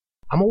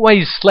I'm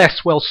always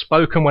less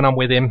well-spoken when I'm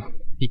with him.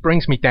 He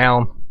brings me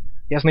down.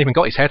 He hasn't even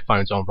got his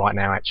headphones on right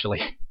now,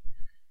 actually.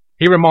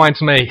 He reminds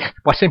me,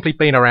 by simply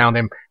being around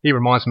him, he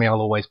reminds me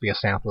I'll always be a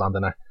South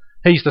Londoner.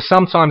 He's the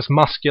sometimes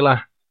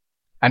muscular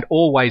and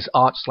always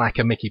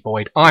arch-slacker Mickey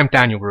Boyd. I'm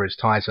Daniel Ruiz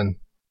Tyson.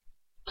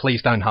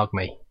 Please don't hug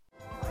me.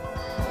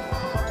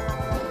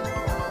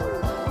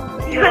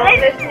 You're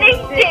listening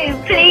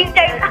to Please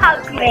Don't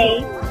Hug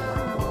Me.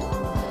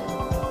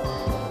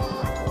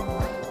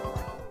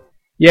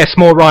 Yes,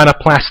 more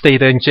rhinoplasty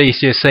than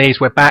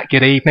GCSEs. We're back.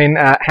 Good evening.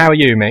 How are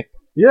you, Mick?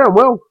 Yeah,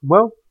 well.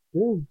 Yeah,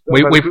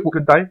 We've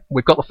good day.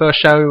 We've got the first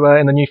show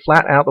in the new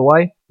flat out the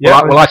way. Yeah.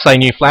 Well, I say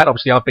new flat.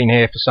 Obviously, I've been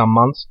here for some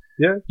months.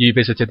 Yeah. You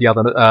visited the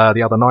other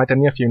night,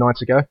 didn't you? A few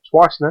nights ago.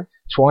 Twice now.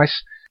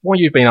 Twice. What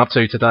have you been up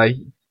to today?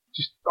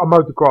 I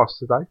mowed the grass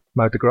today.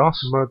 Mowed the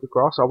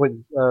grass. I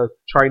went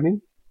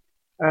training,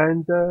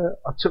 and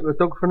I took the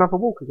dog for another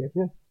walk again.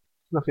 Yeah.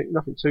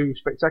 Nothing too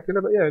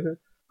spectacular, but yeah,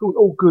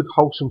 all good,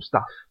 wholesome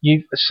stuff.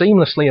 You've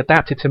seamlessly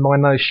adapted to my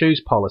no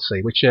shoes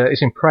policy, which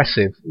is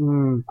impressive.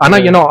 I know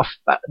you're not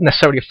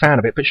necessarily a fan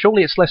of it, but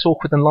surely it's less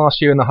awkward than last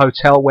year in the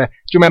hotel where, do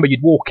you remember,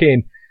 you'd walk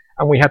in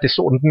and we had this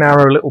sort of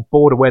narrow little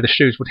border where the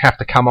shoes would have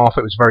to come off.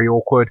 It was very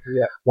awkward.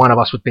 Yeah. One of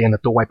us would be in the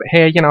doorway, but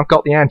here, I've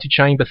got the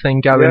anti-chamber thing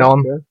going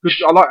on. Yeah. Good.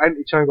 I like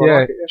anti-chamber. Yeah, I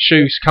like it, yeah.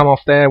 Shoes come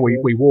off there.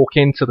 We walk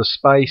into the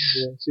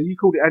space. Yeah. So you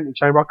called it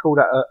anti-chamber. I called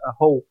that a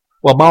hall.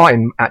 Well,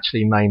 Martin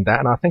actually named that,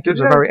 and I think it was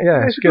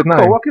it's a good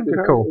name. Call.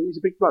 Good call. He's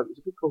a big bloke. It's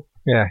a good call.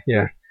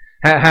 Yeah.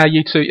 How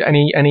you two?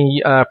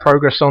 Any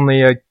progress on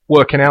the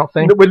working out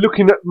thing? We're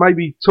looking at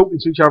maybe talking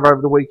to each other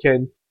over the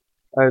weekend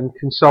and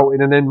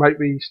consulting, and then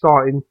maybe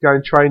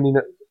going training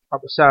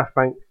up at South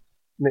Bank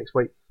next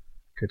week.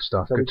 Good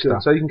stuff. So good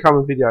stuff. So you can come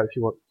and video if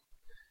you want.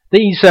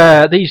 These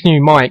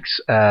new mics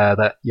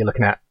that you're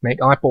looking at, Mick,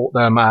 I bought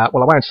them.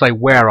 Well, I won't say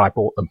where I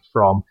bought them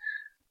from,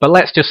 but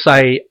let's just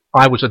say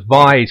I was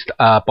advised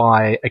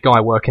by a guy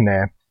working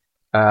there.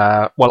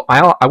 Well,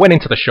 I went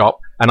into the shop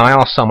and I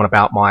asked someone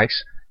about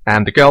mics,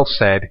 and the girl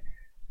said,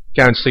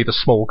 "Go and see the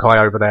small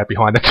guy over there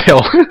behind the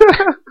till."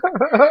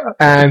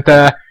 And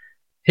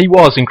he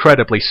was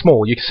incredibly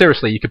small. You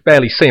could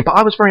barely see him. But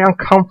I was very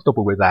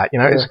uncomfortable with that.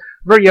 It's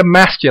very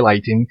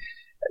emasculating.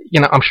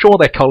 I'm sure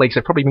their colleagues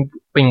have probably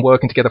been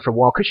working together for a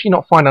while. Could she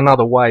not find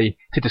another way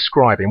to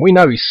describe him? We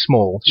know he's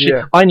small.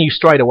 I knew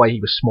straight away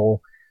he was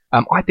small.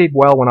 I did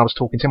well when I was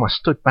talking to him. I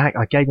stood back.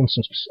 I gave him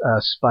some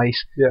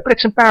space. Yeah. But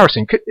it's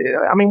embarrassing.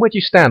 Where do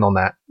you stand on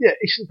that? Yeah,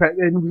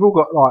 we've all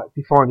got like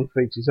defining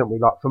features, haven't we?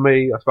 Like for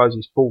me, I suppose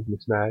it's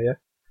baldness now. Yeah.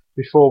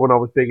 Before, when I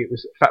was big, it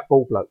was fat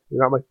bald bloke. You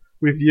know what I mean?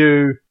 With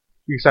you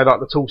can say like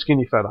the tall,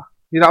 skinny fella.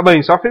 You know what I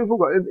mean? So I think we've all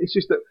got. It's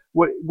just that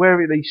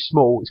where he's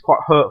small, it's quite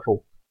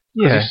hurtful.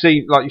 Yeah. You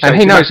see, like you say, and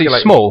he knows he's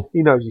small.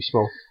 He knows he's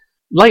small.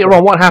 Later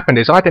on, what happened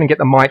is I didn't get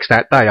the mics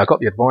that day. I got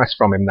the advice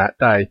from him that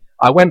day.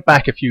 I went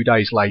back a few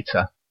days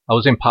later. I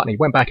was in Putney,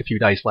 went back a few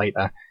days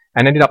later,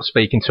 and ended up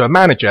speaking to a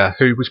manager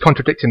who was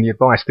contradicting the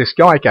advice this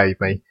guy gave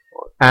me.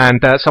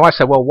 And so I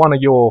said, well, one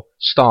of your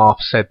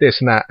staff said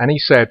this and that, and he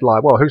said,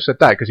 like, well, who said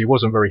that? Because he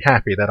wasn't very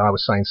happy that I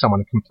was saying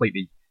someone had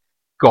completely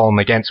gone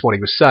against what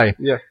he was saying.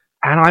 Yeah.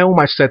 And I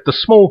almost said the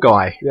small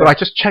guy, but I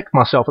just checked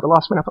myself at the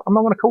last minute. I thought, I'm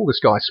not going to call this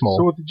guy small.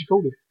 So what did you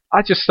call him?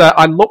 I just,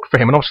 I looked for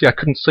him, and obviously I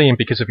couldn't see him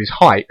because of his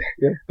height.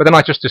 Yeah. But then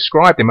I just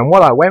described him, and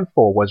what I went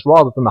for was,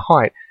 rather than the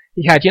height,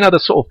 he had, the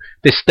sort of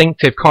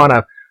distinctive kind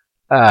of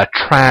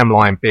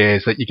tramline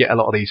beers that you get a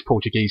lot of these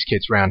Portuguese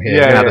kids around here.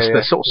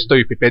 The sort of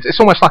stupid beards. It's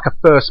almost like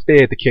a first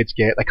beard the kids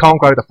get. They can't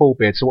grow the full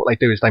beard, so what they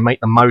do is they make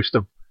the most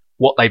of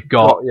what they've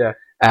got.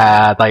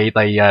 They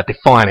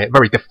define it,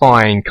 very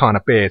defined kind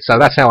of beard. So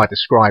that's how I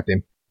described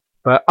him.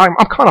 But I'm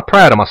kind of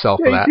proud of myself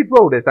for that. You did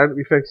well there, don't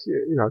be fair.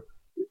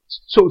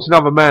 Talking to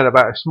another man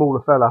about a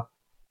smaller fella,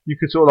 you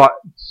could sort of like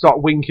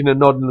start winking and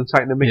nodding and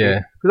taking the mickey.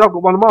 Because I've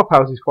got one of my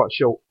pals who's quite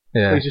short.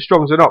 Yeah. He's as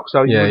strong as an ox,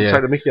 so you wouldn't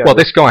take the mickey out. Well,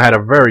 this guy had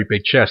a very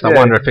big chest. I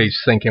wonder if he's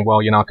thinking, well,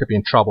 I could be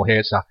in trouble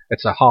here.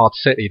 It's a hard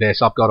city,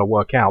 this. I've got to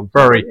work out.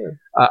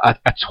 A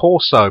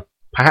torso,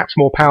 perhaps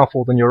more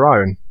powerful than your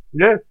own.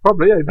 Yeah,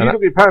 probably, yeah. If you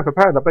look at pound for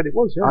pound, I bet it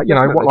was, yeah.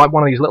 Like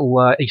one of these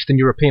little Eastern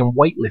European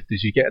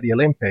weightlifters you get at the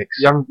Olympics.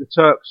 The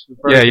Turks.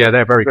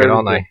 They're very good,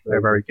 aren't they?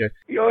 They're very good.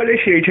 You're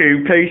listening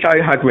to Please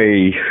Don't Hug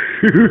Me.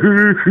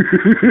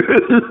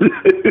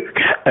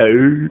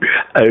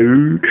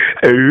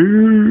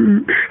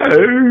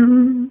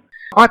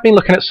 I've been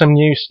looking at some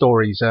news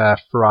stories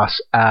for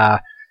us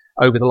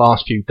over the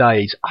last few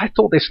days. I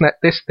thought this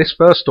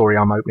first story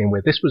I'm opening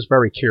with, this was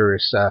very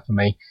curious for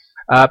me.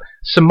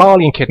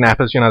 Somalian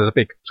kidnappers, there's a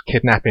big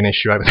kidnapping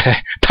issue over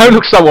there. Don't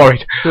look so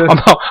worried.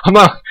 I'm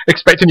not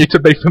expecting you to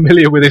be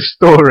familiar with this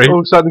story. All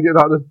of a sudden,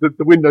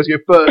 the windows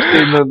get burst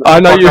in. And I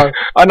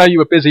know you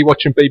were busy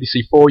watching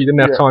BBC 4. You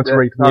didn't have time to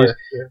read the news.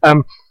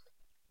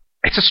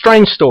 It's a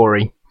strange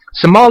story.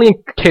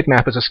 Somalian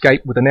kidnappers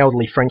escaped with an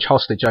elderly French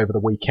hostage over the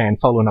weekend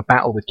following a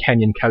battle with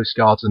Kenyan Coast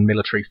Guards and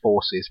military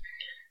forces.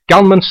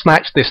 Gunmen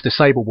snatched this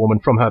disabled woman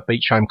from her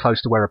beach home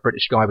close to where a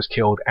British guy was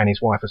killed and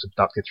his wife was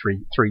abducted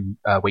three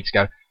weeks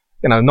ago.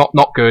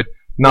 Not good.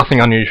 Nothing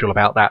unusual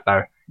about that,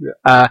 though.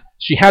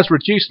 She has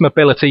reduced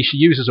mobility. She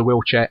uses a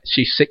wheelchair.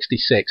 She's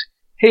 66.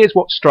 Here's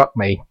what struck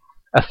me.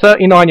 A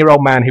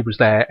 39-year-old man who was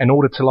there and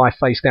ordered to lie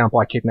face down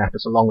by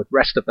kidnappers along with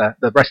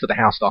the rest of the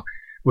house staff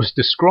was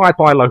described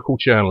by local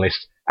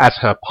journalists as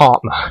her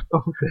partner.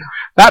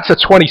 That's a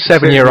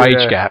 27-year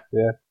age gap.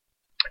 Yeah.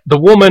 The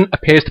woman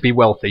appears to be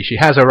wealthy. She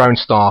has her own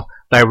staff.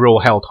 They were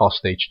all held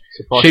hostage.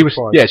 She was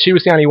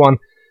the only one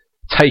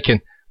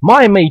taken.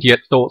 My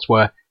immediate thoughts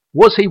were,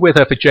 was he with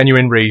her for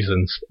genuine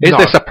reasons? Is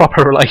this a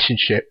proper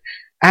relationship?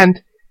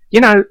 And, you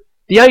know,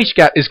 the age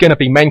gap is going to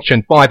be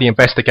mentioned by the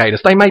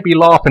investigators. They may be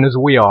laughing as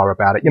we are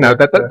about it. You know,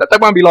 they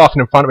won't be laughing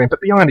in front of him, but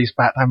behind his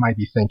back, they may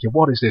be thinking,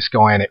 what is this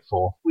guy in it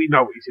for? We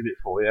know what he's in it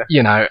for, yeah.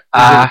 You know,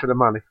 he's in it for the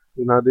money.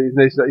 You know,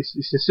 it's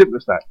as simple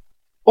as that.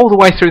 All the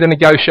way through the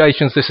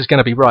negotiations, this is going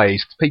to be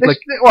raised. Let's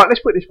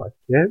put it this way.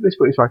 Yeah, let's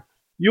put it this way.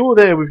 You're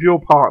there with your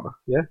partner,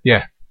 yeah?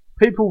 Yeah.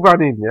 People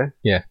run in, yeah?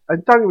 Yeah.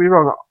 And don't get me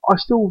wrong, I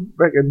still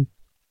reckon,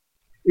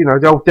 you know,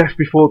 the old death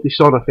before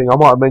dishonour thing, I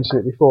might have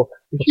mentioned it before.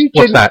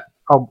 What's that?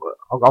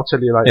 I'll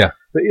tell you later. Yeah.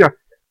 But, you know,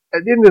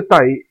 at the end of the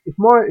day, if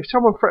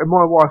someone threatened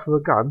my wife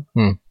with a gun,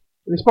 and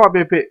this might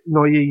be a bit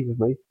naive of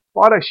me,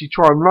 but I'd actually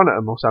try and run at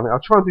them or something.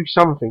 I'd try and do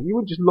something. You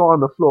wouldn't just lie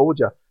on the floor, would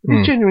you? If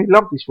you genuinely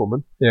loved this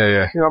woman,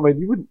 yeah. You know what I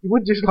mean? You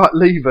wouldn't just like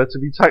leave her to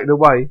be taken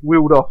away,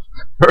 wheeled off.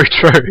 Very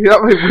true. You know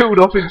what I mean? Wheeled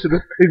off into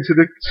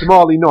the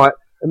Somali night,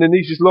 and then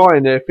he's just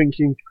lying there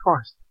thinking,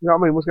 Christ, you know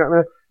what I mean? What's going on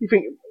there? You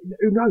think,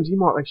 who knows? He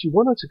might actually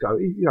want her to go.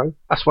 You know.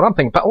 That's what I'm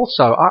thinking. But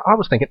also, I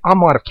was thinking, I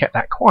might have kept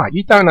that quiet.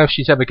 You don't know if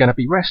she's ever going to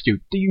be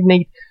rescued. Do you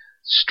need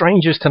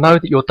strangers to know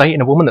that you're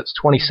dating a woman that's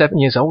 27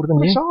 years older than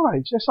you? It's our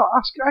age. It's like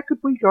us. How could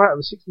we go out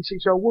with a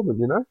 66-year-old woman,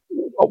 you know?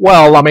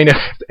 Well, I mean,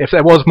 if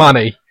there was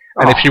money,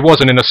 and if she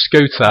wasn't in a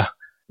scooter,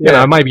 you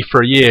know, maybe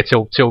for a year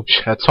till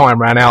her time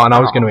ran out and I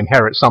was going to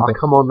inherit something.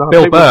 Come on, no.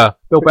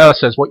 Bill Burr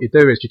says what you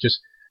do is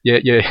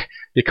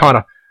you kind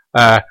of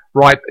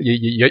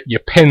you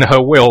pin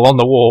her will on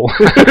the wall,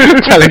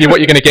 telling you what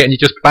you're going to get, and you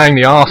just bang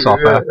the arse off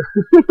her.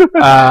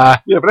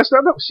 Yeah, but that's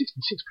not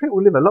 66.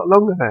 People live a lot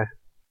longer there.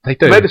 They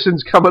do.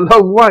 Medicine's come a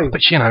long way.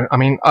 But, you know, I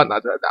mean,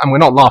 and we're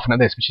not laughing at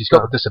this, but she's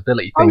got the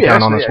disability thing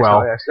going on as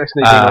well.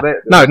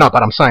 No,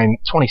 but I'm saying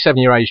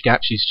 27-year age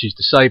gap, she's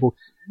disabled.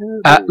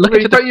 Look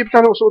at don't you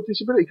have what sort of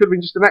disability? It could have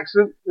been just an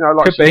accident. You know,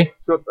 like could be.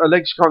 Got a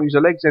leg, she can't use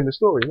her legs, end of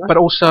story. You know? But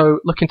also,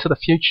 look into the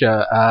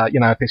future. You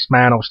know, this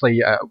man,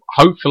 obviously,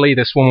 hopefully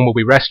this woman will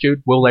be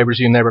rescued. Will they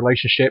resume their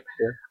relationship?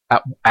 Yeah.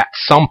 At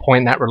some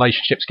point, that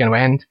relationship's going to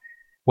end.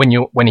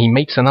 When he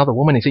meets another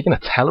woman, is he going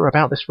to tell her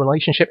about this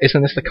relationship?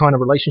 Isn't this the kind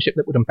of relationship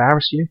that would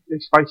embarrass you?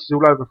 His face is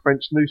all over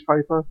French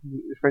newspaper,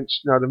 French,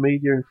 you know, the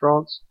media in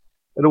France.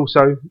 And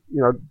also,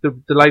 you know,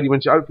 the lady,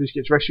 when she hopefully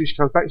gets rescued, she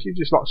comes back, she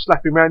just like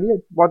slap him around the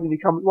head. Why didn't you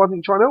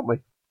try and help me?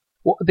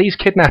 Well, these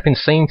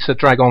kidnappings seem to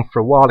drag on for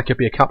a while. It could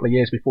be a couple of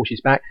years before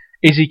she's back.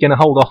 Is he going to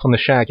hold off on the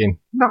shagging?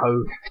 No.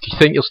 Do you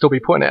think you'll still be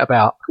putting it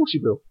about? Of course he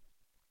will.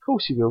 Of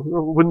course he will.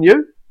 Wouldn't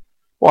you?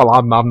 Well,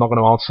 I'm not going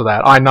to answer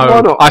that. I know.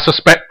 Why not? I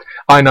suspect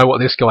I know what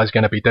this guy's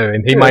going to be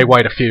doing. He may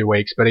wait a few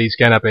weeks, but he's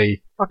going to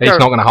be. He's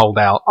not going to hold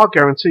out. I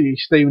guarantee you,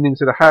 he's steaming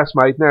into the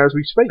housemaid now as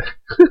we speak.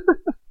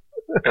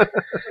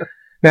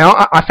 Now,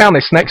 I found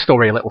this next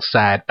story a little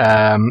sad.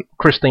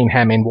 Christine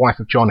Hemming, wife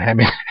of John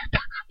Hemming.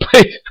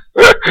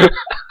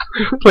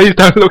 Please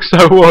don't look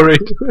so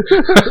worried.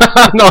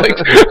 I'm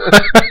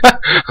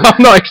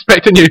not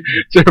expecting you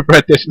to have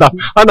read this stuff.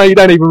 I know you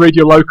don't even read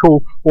your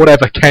local,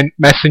 whatever, Kent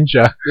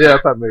Messenger. Yeah,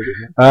 I've read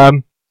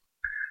it.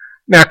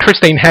 Now,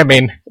 Christine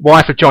Hemming,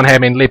 wife of John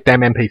Hemming, lived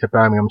MMP for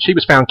Birmingham. She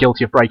was found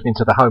guilty of breaking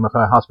into the home of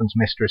her husband's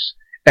mistress,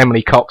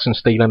 Emily Cox, and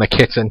stealing a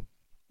kitten.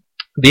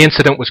 The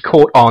incident was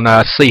caught on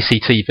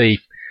CCTV.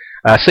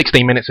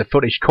 16 minutes of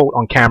footage caught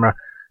on camera.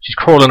 She's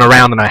crawling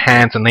around on her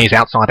hands and knees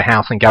outside the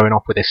house and going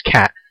off with this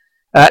cat.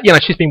 You know,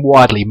 she's been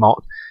widely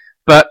mocked.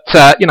 But,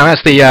 you know,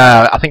 as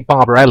I think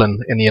Barbara Ellen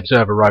in The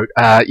Observer wrote,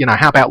 you know,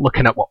 how about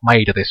looking at what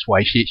made her this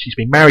way? She's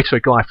been married to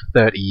a guy for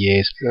 30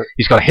 years. Yep.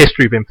 He's got a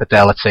history of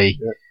infidelity.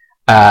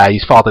 Yep.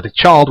 He's fathered a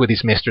child with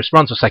his mistress,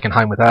 runs a second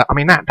home with her. I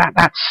mean,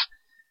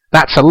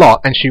 that's a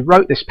lot. And she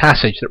wrote this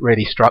passage that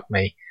really struck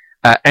me.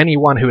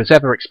 Anyone who has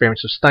ever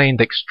experienced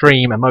sustained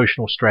extreme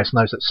emotional stress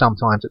knows that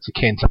sometimes it's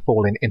akin to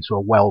falling into a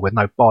well with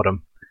no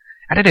bottom.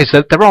 And it is.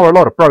 There are a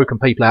lot of broken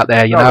people out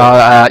there, you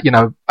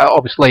know.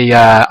 Obviously,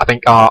 I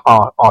think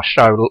our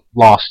show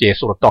last year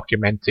sort of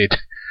documented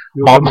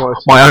my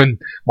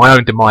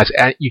own demise.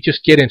 And you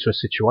just get into a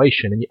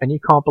situation, and you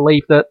can't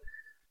believe that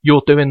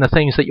you're doing the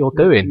things that you're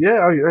doing. Yeah,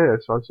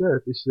 so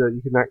this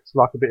you can act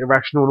like a bit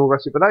irrational and all the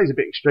rest of it, but that is a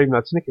bit extreme. Though,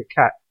 to nick a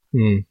cat.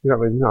 You know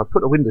what I mean? You know,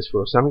 put the windows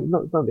for or something.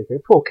 Don't nick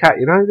it. Poor cat,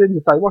 you know. At the end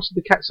of the day, why should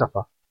the cat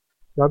suffer?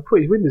 You know,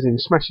 put his windows in,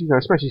 smash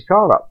his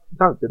car up.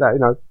 Don't do that. You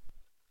know,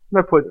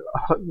 no point.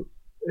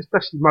 It's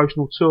best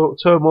emotional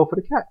turmoil for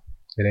the cat.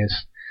 It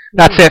is.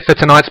 That's it for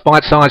tonight's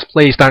Bite Size.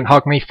 Please don't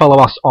hug me.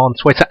 Follow us on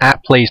Twitter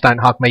at Please Don't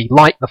Hug Me.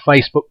 Like the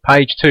Facebook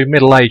page. 2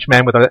 middle-aged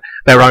men with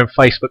their own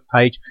Facebook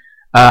page.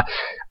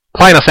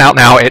 Playing us out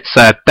now. It's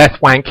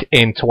Death Wank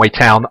in Toy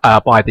Town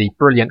by the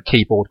brilliant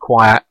Keyboard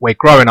Choir. We're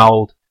growing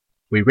old.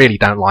 We really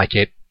don't like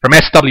it. From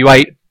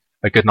SW8,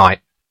 a good night.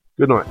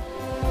 Good night.